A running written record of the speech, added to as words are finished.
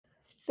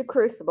to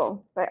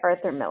Crucible by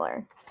Arthur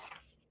Miller.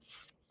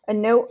 A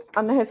note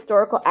on the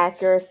historical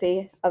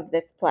accuracy of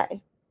this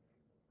play.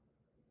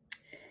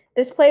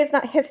 This play is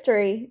not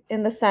history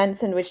in the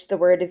sense in which the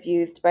word is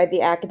used by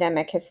the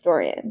academic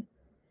historian.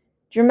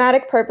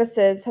 Dramatic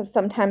purposes have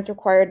sometimes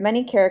required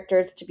many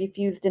characters to be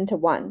fused into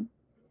one.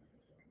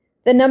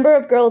 The number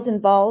of girls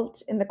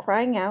involved in the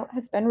crying out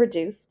has been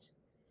reduced.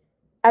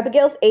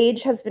 Abigail's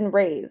age has been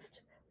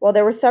raised. While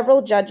there were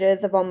several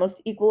judges of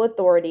almost equal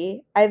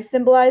authority, I have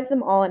symbolized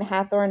them all in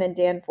Hathorne and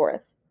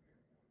Danforth.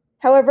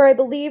 However, I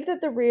believe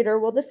that the reader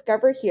will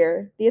discover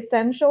here the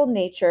essential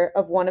nature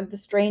of one of the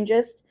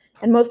strangest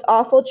and most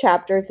awful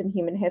chapters in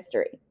human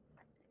history.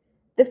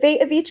 The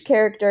fate of each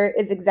character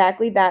is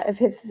exactly that of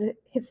his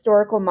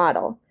historical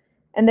model,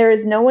 and there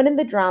is no one in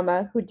the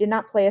drama who did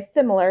not play a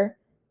similar,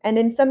 and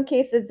in some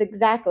cases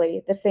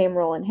exactly, the same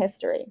role in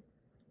history.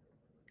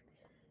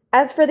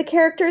 As for the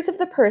characters of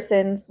the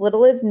persons,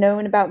 little is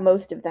known about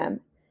most of them,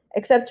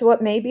 except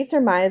what may be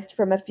surmised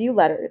from a few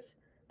letters,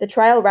 the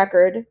trial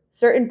record,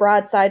 certain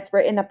broadsides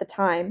written at the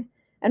time,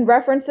 and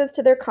references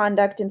to their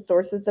conduct in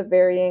sources of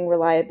varying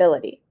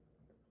reliability.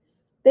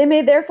 They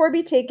may therefore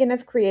be taken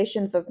as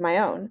creations of my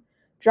own,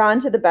 drawn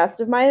to the best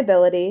of my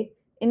ability,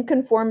 in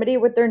conformity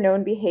with their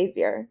known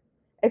behavior,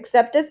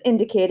 except as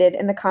indicated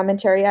in the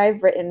commentary I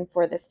have written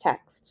for this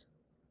text.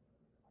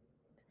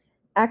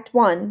 Act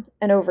 1,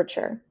 an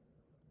overture.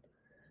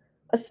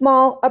 A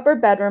small upper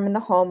bedroom in the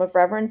home of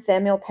Reverend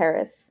Samuel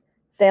Parris,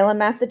 Salem,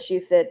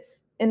 Massachusetts,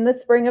 in the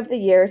spring of the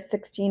year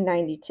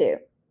 1692.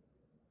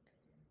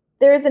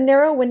 There is a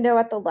narrow window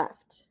at the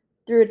left.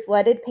 Through its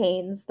leaded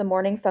panes, the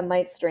morning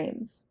sunlight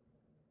streams.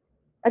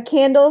 A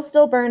candle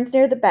still burns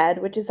near the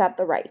bed, which is at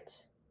the right.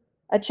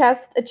 A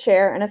chest, a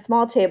chair, and a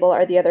small table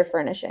are the other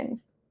furnishings.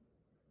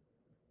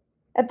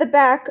 At the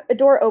back, a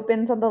door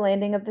opens on the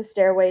landing of the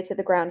stairway to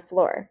the ground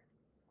floor.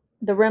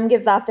 The room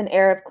gives off an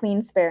air of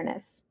clean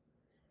spareness.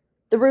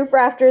 The roof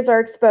rafters are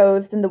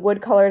exposed and the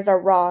wood colors are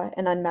raw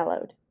and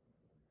unmellowed.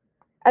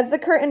 As the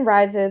curtain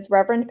rises,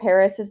 Reverend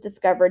Parris is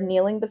discovered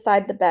kneeling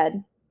beside the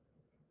bed,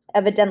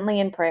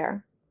 evidently in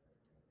prayer.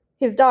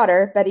 His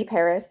daughter, Betty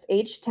Parris,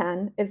 aged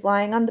 10, is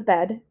lying on the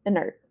bed,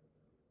 inert.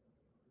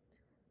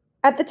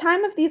 At the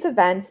time of these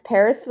events,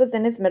 Parris was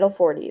in his middle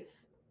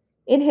 40s.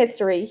 In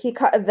history, he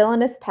cut a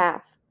villainous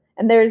path,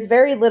 and there is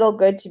very little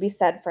good to be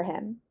said for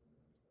him.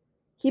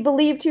 He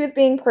believed he was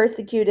being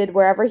persecuted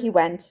wherever he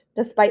went,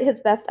 despite his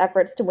best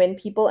efforts to win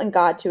people and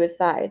God to his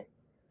side.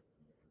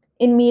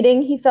 In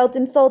meeting, he felt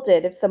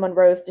insulted if someone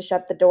rose to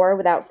shut the door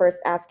without first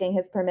asking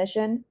his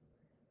permission.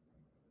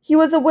 He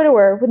was a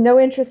widower with no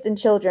interest in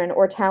children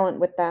or talent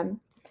with them.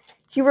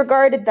 He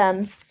regarded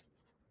them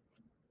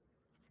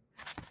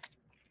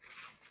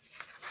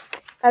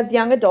as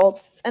young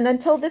adults, and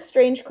until this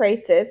strange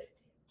crisis,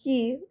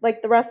 he,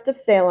 like the rest of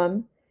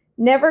Salem,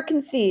 never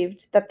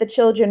conceived that the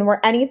children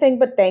were anything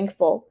but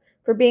thankful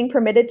for being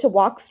permitted to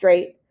walk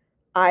straight,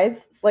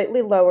 eyes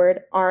slightly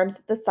lowered, arms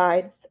at the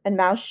sides, and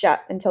mouth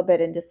shut until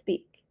bidden to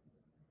speak.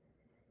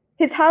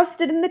 His house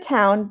stood in the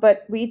town,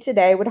 but we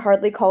today would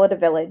hardly call it a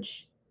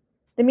village.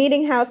 The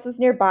meeting house was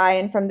nearby,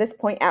 and from this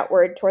point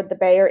outward toward the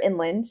bay or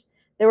inland,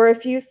 there were a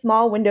few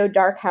small windowed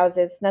dark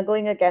houses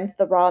snuggling against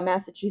the raw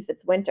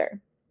Massachusetts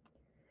winter.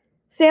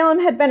 Salem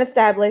had been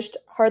established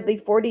hardly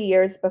 40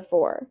 years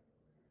before.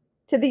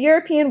 To the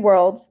European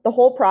world, the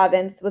whole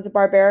province was a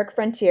barbaric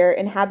frontier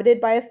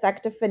inhabited by a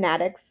sect of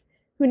fanatics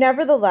who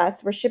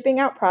nevertheless were shipping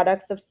out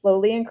products of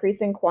slowly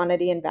increasing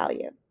quantity and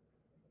value.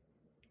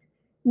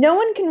 No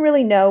one can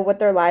really know what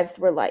their lives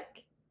were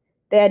like.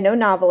 They had no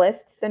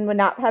novelists and would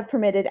not have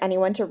permitted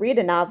anyone to read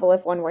a novel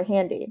if one were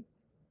handy.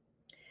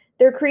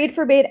 Their creed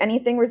forbade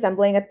anything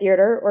resembling a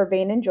theater or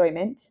vain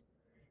enjoyment.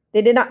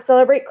 They did not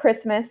celebrate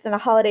Christmas, and a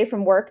holiday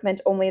from work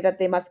meant only that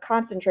they must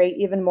concentrate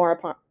even more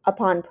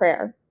upon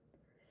prayer.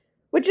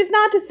 Which is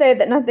not to say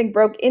that nothing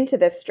broke into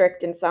this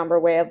strict and somber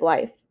way of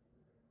life.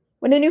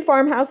 When a new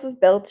farmhouse was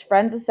built,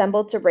 friends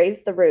assembled to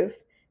raise the roof,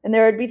 and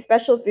there would be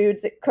special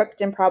foods cooked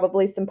and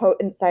probably some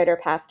potent cider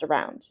passed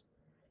around.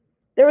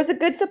 There was a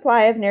good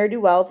supply of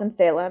ne'er-do-wells in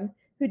Salem,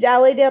 who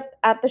dallied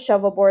at the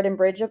shovelboard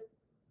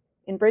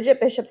in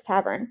Bridget Bishop's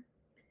Tavern.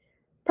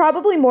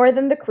 Probably more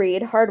than the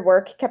creed, hard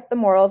work kept the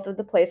morals of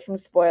the place from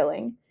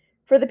spoiling,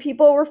 for the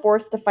people were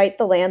forced to fight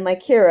the land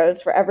like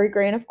heroes for every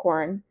grain of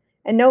corn,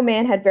 and no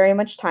man had very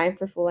much time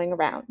for fooling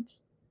around.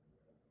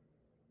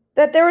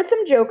 That there were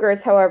some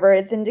jokers, however,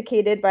 is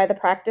indicated by the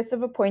practice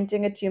of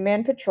appointing a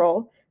two-man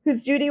patrol,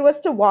 whose duty was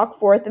to walk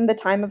forth in the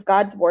time of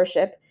God's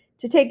worship,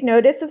 to take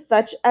notice of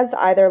such as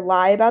either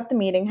lie about the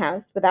meeting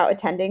house without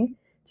attending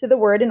to the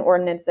word and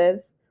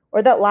ordinances,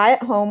 or that lie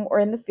at home or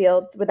in the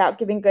fields without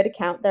giving good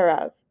account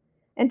thereof,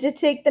 and to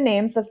take the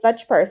names of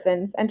such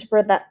persons, and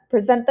to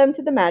present them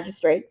to the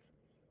magistrates,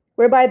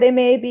 whereby they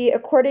may be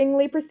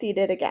accordingly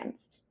proceeded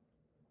against.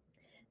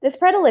 This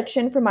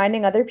predilection for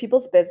minding other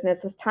people's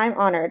business was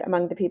time-honored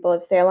among the people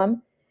of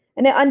Salem,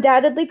 and it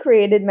undoubtedly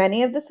created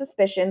many of the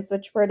suspicions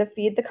which were to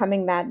feed the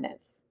coming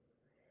madness.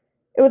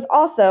 It was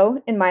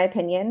also, in my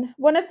opinion,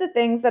 one of the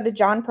things that a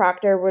John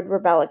Proctor would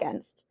rebel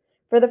against,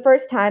 for the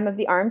first time of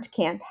the armed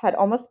camp had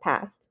almost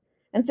passed,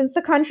 and since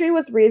the country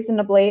was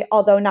reasonably,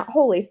 although not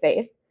wholly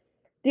safe,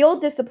 the old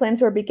disciplines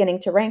were beginning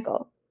to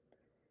rankle.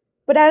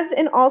 But as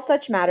in all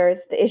such matters,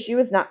 the issue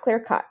was not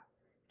clear-cut,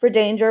 for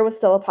danger was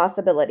still a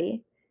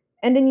possibility,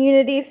 and in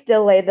unity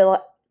still lay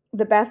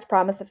the best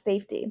promise of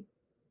safety.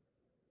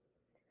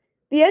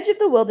 The edge of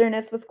the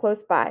wilderness was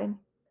close by.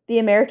 The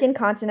American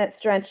continent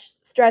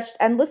stretched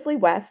endlessly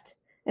west,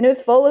 and it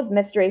was full of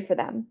mystery for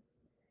them.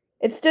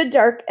 It stood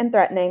dark and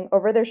threatening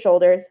over their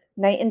shoulders,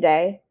 night and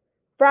day,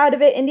 for out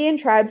of it Indian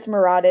tribes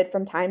marauded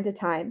from time to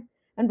time,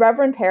 and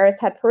Reverend Paris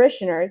had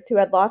parishioners who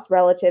had lost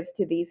relatives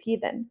to these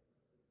heathen.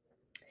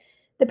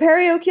 The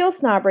parochial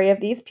snobbery of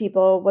these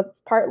people was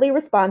partly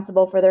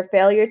responsible for their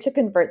failure to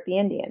convert the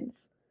Indians.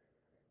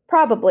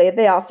 Probably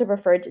they also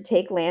preferred to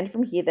take land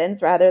from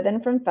heathens rather than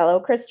from fellow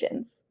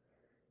Christians.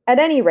 At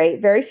any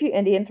rate, very few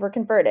Indians were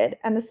converted,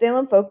 and the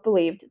Salem folk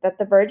believed that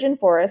the virgin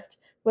forest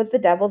was the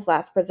devil's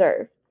last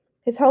preserve,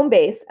 his home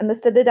base, and the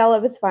citadel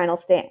of his final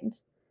stand.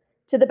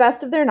 To the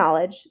best of their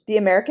knowledge, the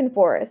American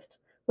forest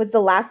was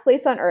the last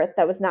place on earth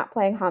that was not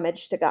paying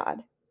homage to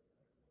God.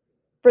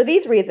 For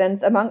these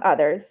reasons, among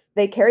others,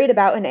 they carried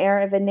about an air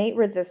of innate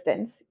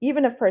resistance,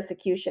 even of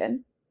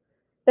persecution.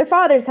 Their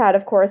fathers had,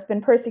 of course,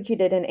 been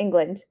persecuted in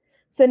England,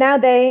 so now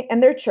they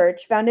and their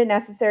church found it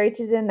necessary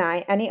to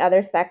deny any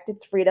other sect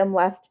its freedom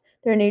lest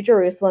their New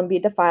Jerusalem be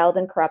defiled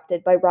and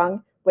corrupted by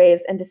wrong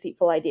ways and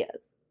deceitful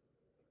ideas.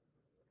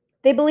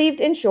 They believed,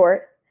 in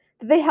short,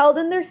 that they held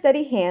in their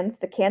steady hands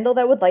the candle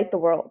that would light the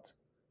world.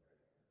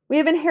 We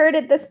have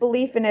inherited this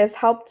belief, and it has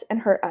helped and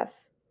hurt us.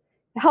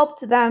 It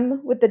helped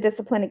them with the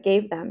discipline it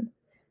gave them.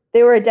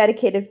 They were a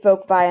dedicated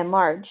folk by and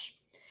large,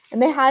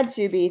 and they had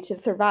to be to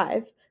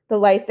survive the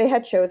life they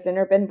had chosen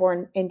or been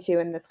born into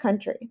in this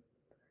country.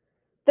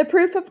 The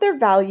proof of their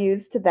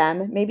values to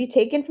them may be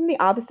taken from the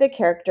opposite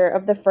character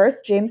of the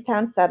first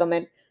Jamestown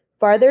settlement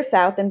farther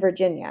south in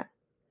Virginia.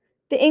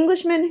 The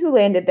Englishmen who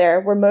landed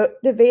there were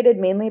motivated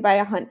mainly by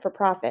a hunt for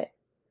profit.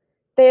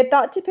 They had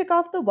thought to pick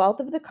off the wealth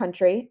of the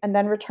country and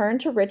then return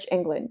to rich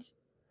England.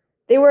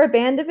 They were a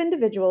band of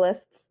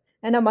individualists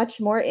and a much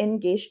more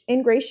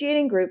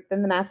ingratiating group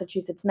than the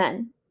Massachusetts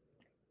men.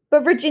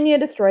 But Virginia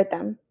destroyed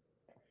them.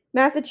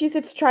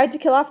 Massachusetts tried to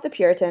kill off the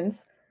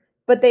Puritans,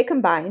 but they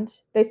combined.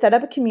 They set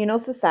up a communal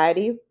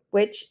society,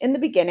 which, in the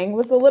beginning,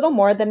 was a little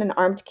more than an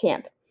armed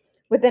camp,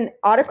 with an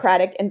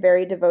autocratic and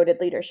very devoted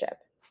leadership.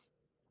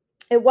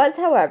 It was,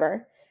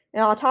 however,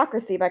 an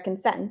autocracy by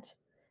consent,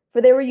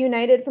 for they were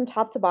united from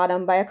top to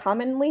bottom by a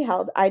commonly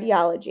held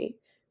ideology,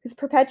 whose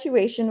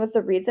perpetuation was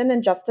the reason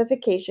and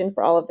justification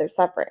for all of their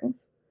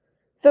sufferings.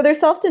 So their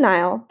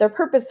self-denial, their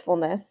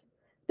purposefulness,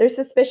 their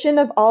suspicion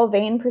of all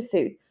vain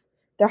pursuits,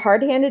 their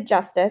hard-handed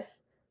justice,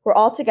 were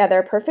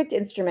altogether perfect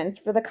instruments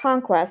for the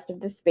conquest of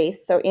the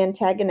space so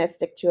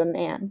antagonistic to a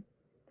man.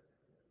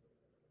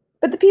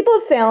 But the people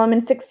of Salem in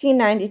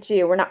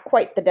 1692 were not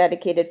quite the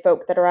dedicated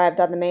folk that arrived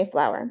on the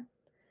Mayflower.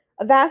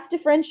 A vast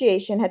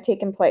differentiation had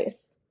taken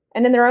place,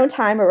 and in their own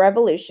time a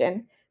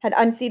revolution had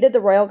unseated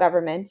the royal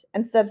government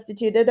and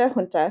substituted a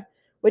junta,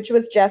 which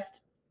was just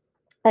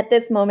at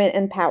this moment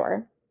in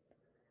power.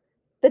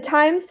 The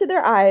times to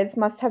their eyes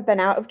must have been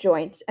out of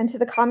joint, and to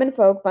the common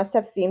folk must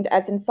have seemed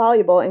as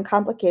insoluble and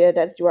complicated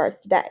as do ours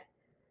today.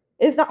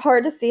 It is not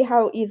hard to see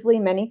how easily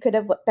many could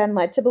have been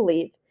led to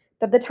believe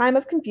that the time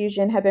of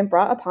confusion had been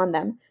brought upon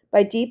them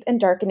by deep and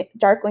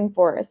darkling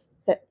forces.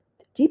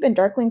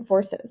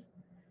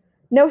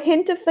 No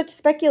hint of such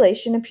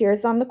speculation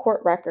appears on the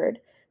court record,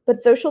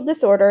 but social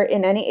disorder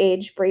in any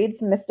age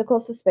breeds mystical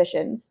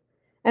suspicions,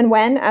 and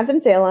when, as in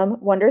Salem,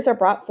 wonders are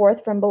brought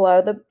forth from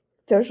below the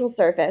social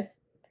surface,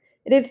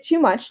 it is too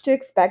much to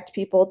expect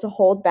people to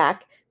hold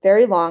back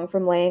very long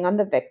from laying on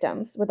the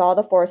victims with all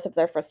the force of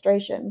their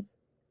frustrations.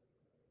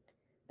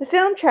 The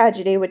Salem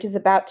tragedy, which is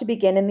about to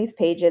begin in these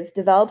pages,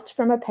 developed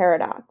from a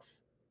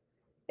paradox.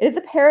 It is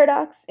a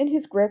paradox in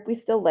whose grip we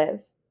still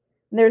live,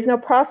 and there is no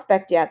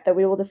prospect yet that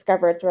we will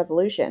discover its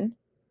resolution.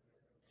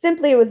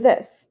 Simply it was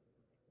this.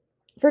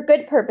 For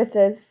good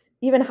purposes,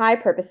 even high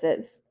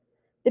purposes,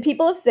 the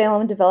people of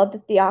Salem developed a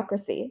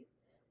theocracy,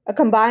 a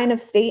combine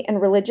of state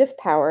and religious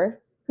power,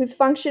 whose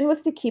function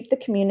was to keep the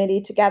community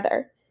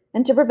together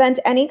and to prevent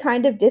any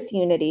kind of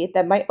disunity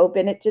that might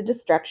open it to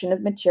destruction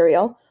of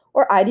material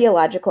or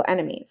ideological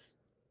enemies.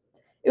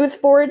 It was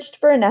forged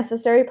for a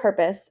necessary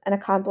purpose and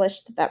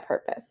accomplished that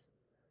purpose.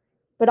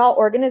 But all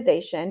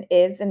organization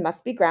is and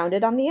must be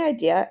grounded on the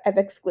idea of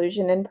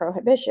exclusion and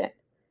prohibition,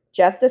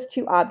 just as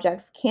two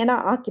objects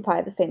cannot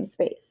occupy the same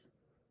space.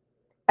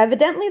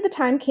 Evidently, the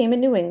time came in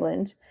New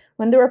England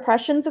when the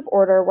repressions of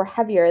order were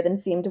heavier than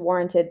seemed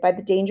warranted by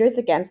the dangers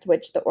against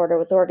which the order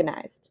was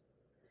organized.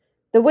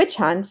 The witch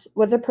hunt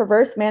was a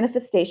perverse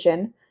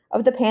manifestation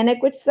of the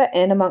panic which set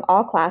in among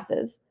all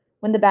classes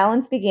when the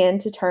balance began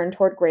to turn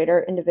toward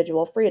greater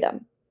individual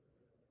freedom.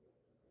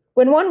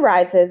 When one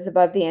rises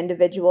above the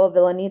individual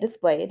villainy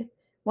displayed,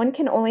 one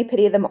can only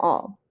pity them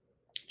all,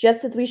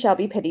 just as we shall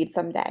be pitied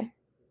someday.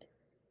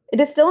 It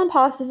is still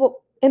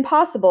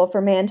impossible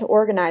for man to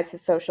organize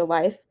his social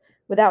life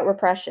without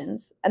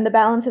repressions, and the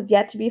balance has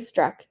yet to be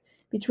struck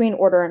between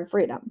order and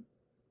freedom.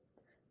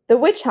 The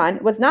witch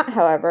hunt was not,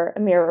 however, a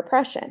mere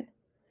repression.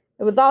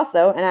 It was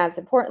also, and as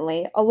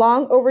importantly, a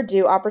long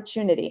overdue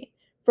opportunity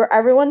for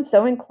everyone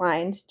so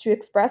inclined to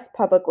express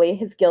publicly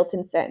his guilt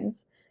and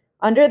sins,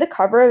 under the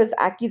cover of his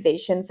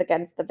accusations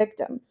against the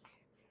victims.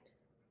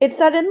 It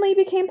suddenly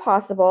became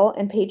possible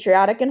and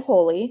patriotic and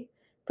holy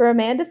for a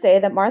man to say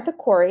that Martha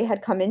Corey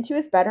had come into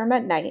his bedroom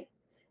at night,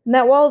 and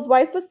that while his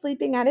wife was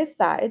sleeping at his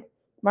side,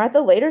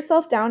 Martha laid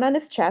herself down on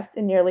his chest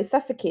and nearly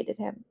suffocated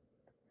him.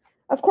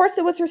 Of course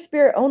it was her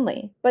spirit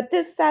only, but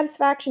this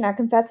satisfaction at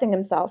confessing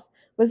himself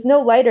was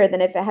no lighter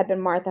than if it had been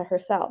Martha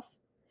herself.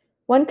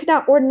 One could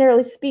not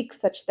ordinarily speak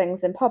such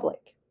things in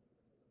public.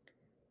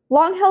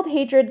 Long-held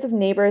hatreds of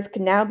neighbors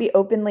could now be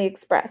openly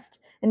expressed,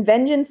 and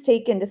vengeance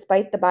taken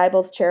despite the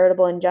Bible's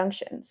charitable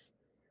injunctions.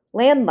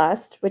 Land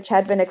lust, which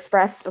had been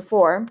expressed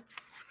before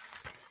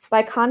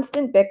by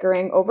constant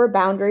bickering over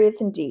boundaries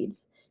and deeds,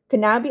 could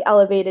now be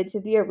elevated to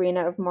the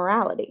arena of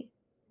morality.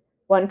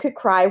 One could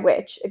cry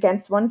witch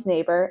against one's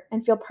neighbor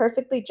and feel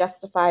perfectly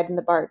justified in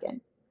the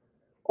bargain.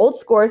 Old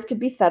scores could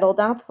be settled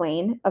on a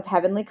plane of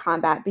heavenly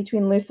combat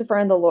between Lucifer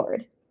and the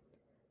Lord.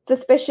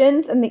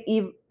 Suspicions and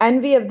the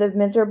envy of the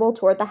miserable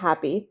toward the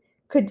happy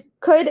could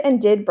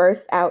and did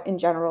burst out in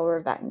general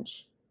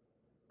revenge.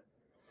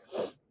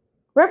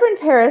 Reverend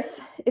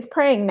Parris is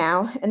praying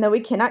now, and though we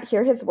cannot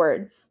hear his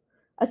words,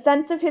 a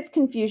sense of his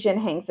confusion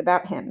hangs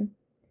about him.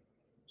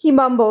 He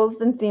mumbles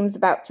and seems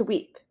about to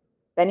weep.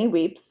 Then he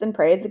weeps and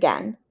prays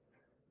again,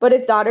 but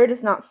his daughter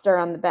does not stir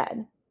on the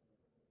bed.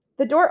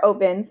 The door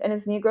opens and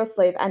his Negro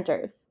slave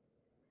enters.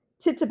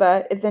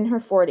 Tituba is in her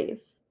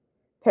 40s.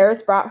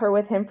 Parris brought her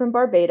with him from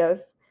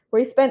Barbados,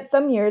 where he spent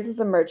some years as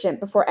a merchant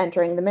before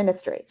entering the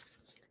ministry.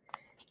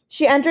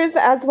 She enters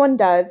as one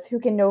does who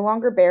can no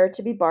longer bear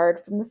to be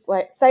barred from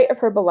the sight of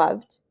her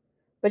beloved,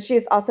 but she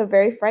is also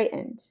very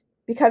frightened,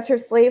 because her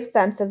slave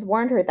sense has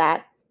warned her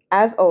that,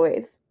 as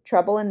always,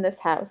 trouble in this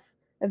house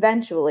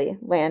eventually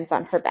lands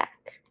on her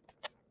back.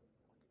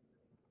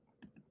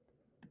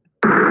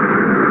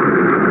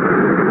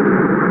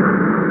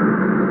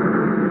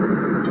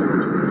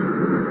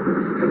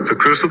 The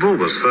Crucible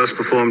was first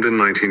performed in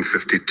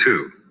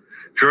 1952.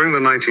 During the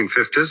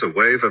 1950s, a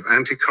wave of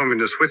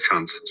anti-communist witch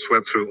hunts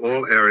swept through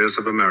all areas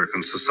of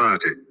American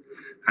society,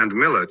 and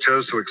Miller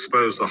chose to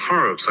expose the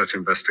horror of such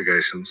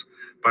investigations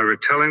by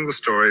retelling the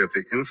story of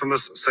the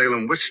infamous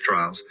Salem witch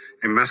trials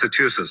in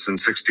Massachusetts in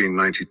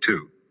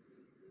 1692.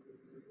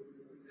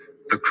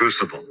 The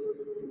Crucible.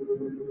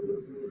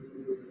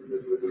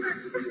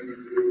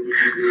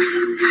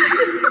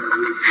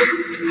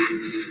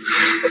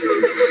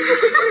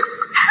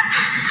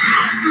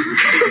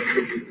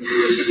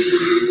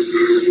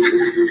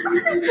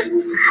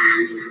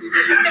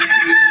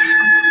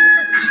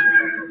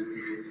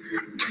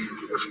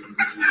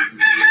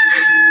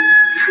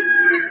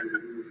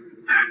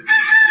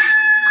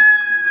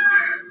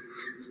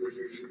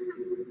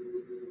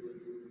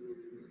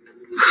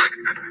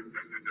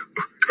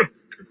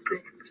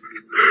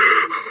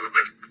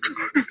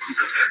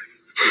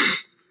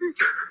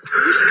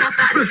 Mr.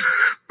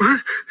 Barris.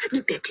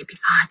 You better be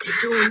hard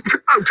soon.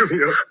 Out of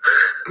here!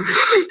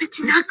 But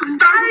you're not going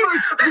to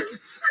die.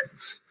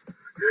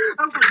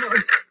 Oh,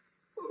 God.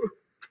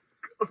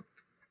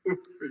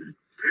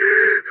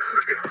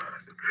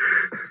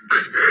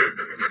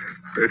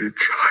 Betty,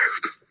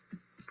 child.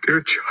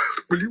 Dear child,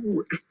 will you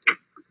wake?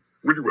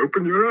 Will you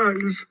open your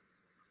eyes?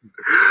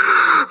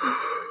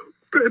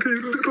 Betty,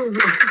 little one.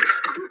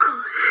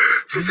 Uncle,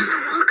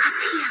 Susanna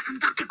Walcott's here from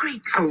Dr.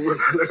 Griggs. Oh, well,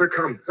 let her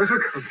come. Let her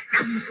come.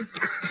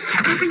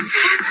 Reverend sir.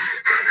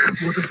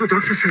 What does the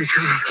doctor say,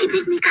 child? He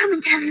bid me come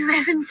and tell you,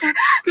 Reverend sir,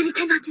 that he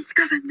cannot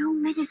discover no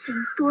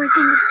medicine for it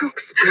in his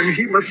books. Then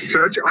he must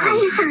search on.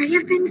 Aye, sir, I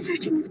have been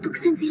searching his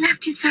books since he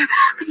left you, sir.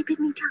 But he bid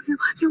me tell you,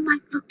 you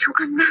might look to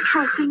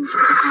unnatural things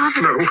for the cause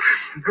of it.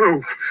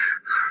 No.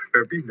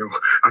 There be no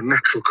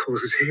unnatural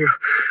causes here.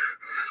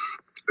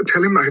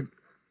 Tell him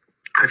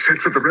I've sent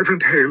for the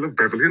Reverend Hale of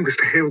Beverly, and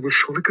Mr. Hale will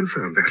surely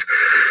confirm that.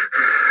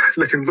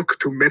 Let him look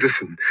to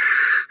medicine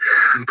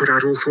and put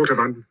out all thought of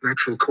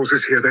unnatural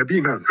causes here. There be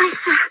none. Aye,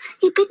 sir,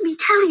 he bid me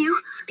tell you.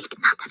 Speak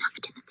nothing of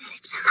it in the village,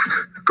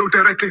 Susanna. Go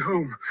directly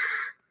home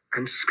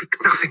and speak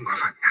nothing of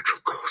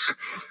unnatural cause.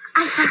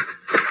 Aye, sir.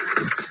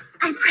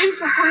 I pray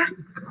for her.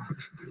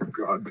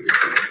 God, dear.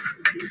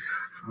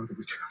 Father,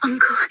 which...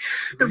 Uncle,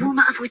 the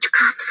rumour of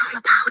witchcraft's all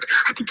about.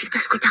 I think you'd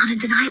best go down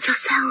and deny it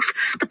yourself.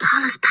 The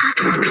parlour's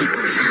packed with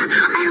people, sir.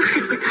 I'll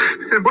sit with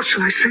her. And what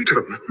shall I say to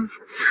them?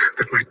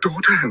 That my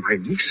daughter and my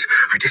niece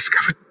I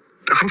discovered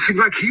dancing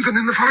like heathen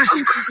in the forest?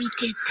 Uncle, we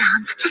did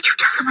dance. Let you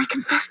tell them I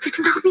confessed it,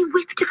 and I'll be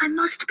whipped if I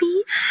must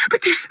be.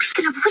 But they're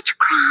speaking of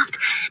witchcraft.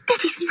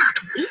 Betty's not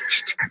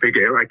witched.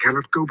 Abigail, I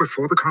cannot go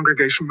before the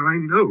congregation when I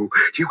know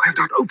you have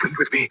not opened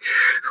with me.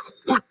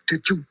 What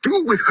did you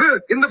do with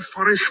her in the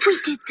forest? We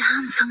did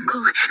dance,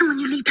 Uncle. And when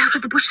you leaped out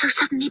of the bush so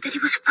suddenly, Betty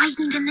was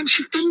frightened, and then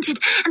she fainted.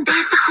 And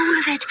there's the whole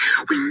of it.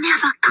 We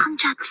never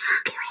conjured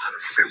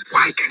spirits. Then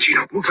why can she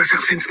not move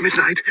herself since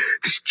midnight?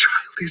 This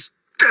child is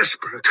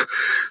desperate.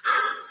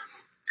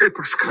 It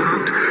must come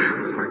out.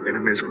 My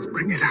enemies will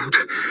bring it out.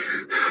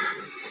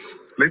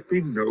 Let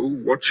me know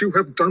what you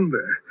have done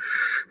there.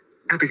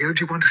 Abigail,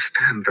 do you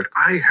understand that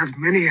I have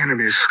many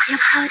enemies? I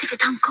have heard of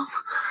it, Uncle.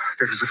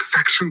 There is a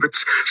faction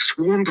that's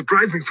sworn to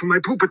drive me from my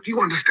pulpit. Do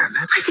you understand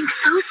that? I think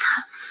so, sir.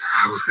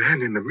 How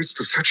then, in the midst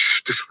of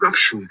such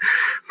disruption,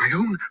 my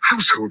own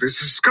household is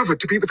discovered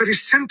to be the very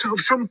center of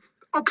some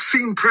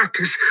obscene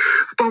practice.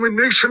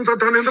 Abominations are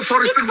done in the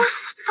forest. It was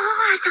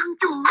sport,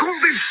 Uncle. Call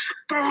this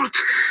sport?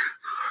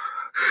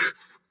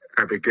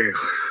 Abigail,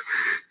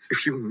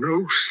 if you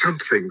know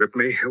something that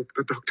may help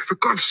the doctor, for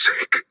God's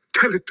sake,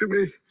 tell it to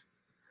me.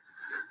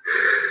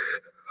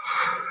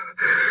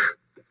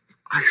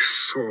 I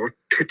saw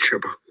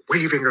Tituba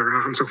waving her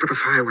arms over the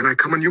fire when I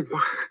come on you.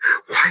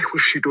 Why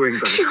was she doing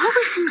that? She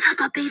always sings her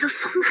Barbados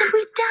songs and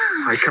we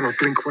dance. I cannot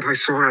blink what I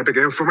saw,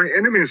 Abigail, for my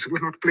enemies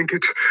would not blink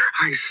it.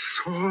 I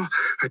saw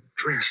a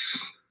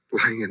dress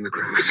lying in the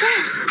grass. A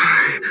dress?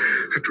 Aye,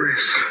 a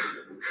dress.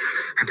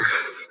 And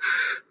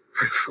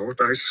I thought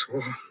I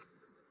saw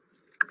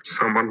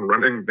someone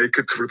running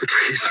naked through the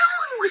trees. No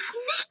one was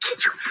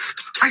naked, you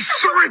mistake. I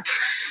saw it!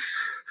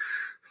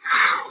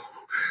 Now,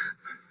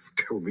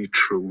 tell me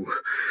true,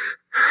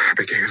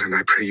 Abigail, and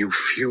I pray you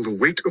feel the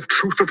weight of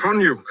truth upon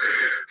you.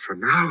 For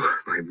now,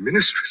 my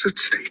ministry's at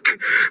stake.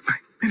 My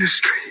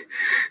ministry,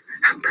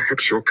 and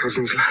perhaps your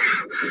cousin's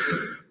life.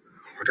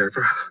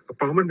 Whatever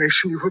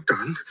abomination you have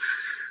done,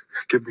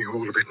 give me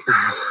all of it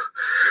now.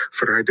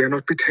 For I dare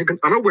not be taken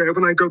unaware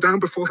when I go down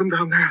before them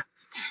down there.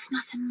 There's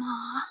nothing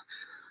more.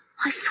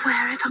 I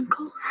swear it,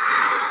 Uncle.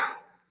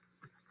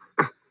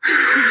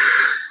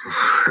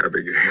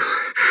 Abigail,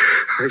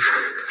 I've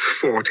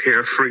fought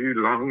here 3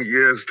 long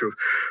years to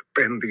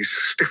bend these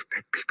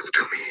stiff-necked people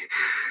to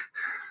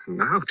me.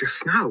 Now,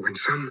 just now, when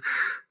some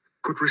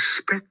good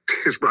respect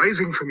is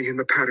rising for me in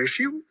the parish,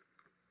 you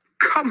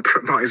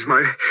compromise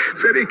my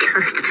very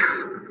character.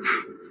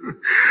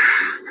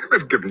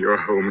 I've given you a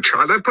home,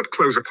 child. I've put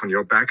clothes upon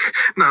your back.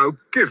 Now,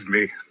 give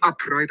me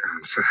upright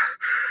answer.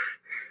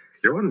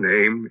 Your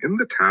name in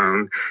the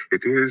town,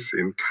 it is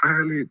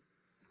entirely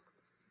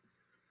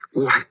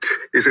white,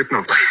 is it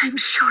not? I'm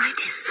sure it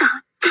is, sir.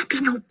 There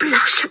be no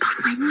blush about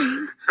my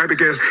name.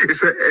 Abigail,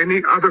 is there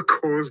any other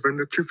cause than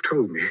that you've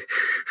told me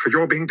for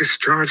your being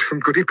discharged from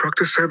Goody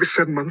Proctor's service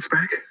 7 months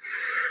back?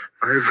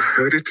 I've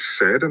heard it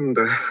said, and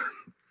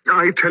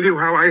I tell you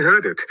how I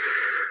heard it,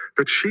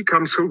 that she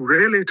comes so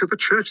rarely to the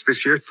church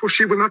this year, for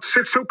she will not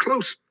sit so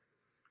close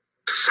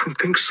to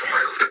something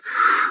soiled.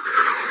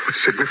 What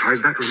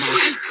signifies that She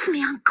remark? hates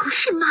me, Uncle.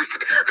 She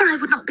must, for I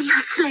would not be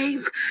her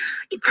slave.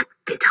 It's a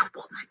bitter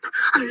woman,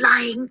 a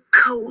lying,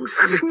 cold,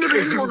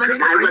 snivelling woman,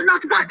 and I will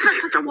not work for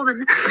such a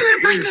woman.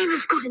 My name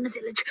is good in the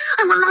village.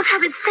 I will not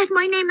have it said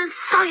my name is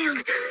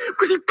soiled.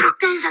 Goody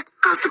Proctor is a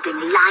gossiping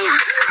liar.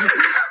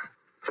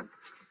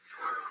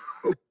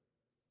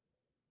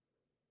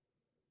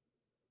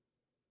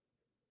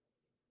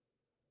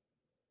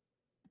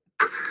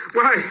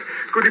 Why,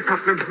 Goody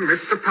Putnam,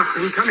 Mr.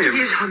 Putnam, come in. It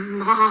is a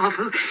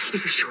marvel. It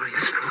is surely a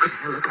stroke of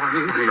hell upon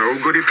you. No,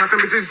 Goody Putnam,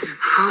 it is...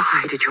 How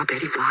high did your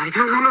Betty fly?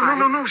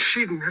 No,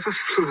 she never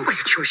flew. Well,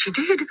 sure she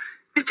did.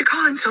 Mr.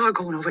 Collins saw her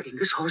going over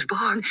Ingersoll's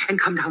barn and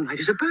come down light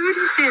as a bird,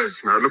 he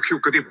says. Now, look you,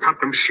 Goody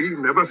Putnam, she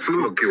never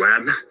flew. Look you,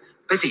 Anne.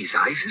 Betty's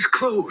eyes is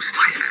closed.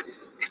 Why,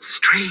 it's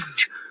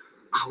strange.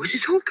 Ours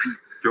is open.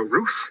 Your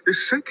roof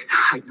is sick?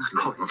 I'd not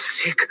call it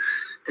sick.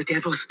 The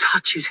devil's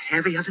touch is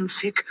heavier than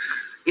sick.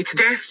 It's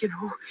death, you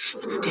know.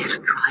 It's death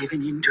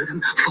driving into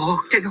them,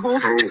 forked and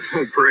hoofed.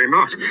 Oh, pray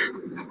not.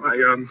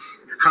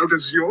 How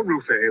does your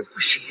roof ail?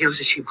 She ails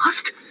as she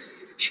must.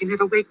 She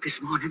never waked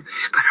this morning,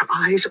 but her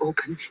eyes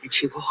open, and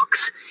she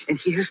walks, and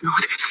hears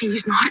not,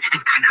 sees not,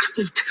 and cannot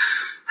eat.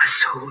 Her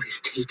soul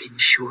is taken,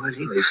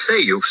 surely. They say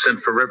you've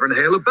sent for Reverend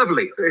Hale of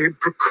Beverley. A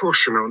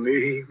precaution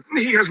only.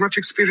 He has much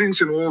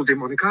experience in all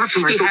demonic arts,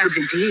 and I He thought... has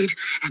indeed,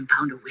 and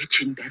found a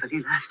witch in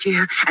Beverley last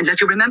year, and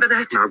let you remember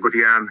that. Now,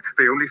 Goody Anne,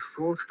 they only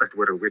thought that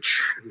were a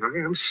witch, and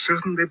I am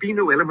certain there be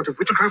no element of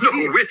witchcraft No,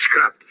 here.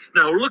 witchcraft.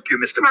 Now, look you,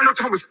 Mr. No,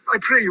 Thomas, I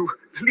pray you,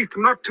 lead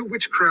them not to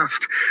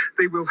witchcraft.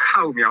 They will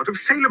howl me out of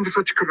Salem for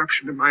such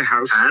corruption in my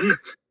house. Anne,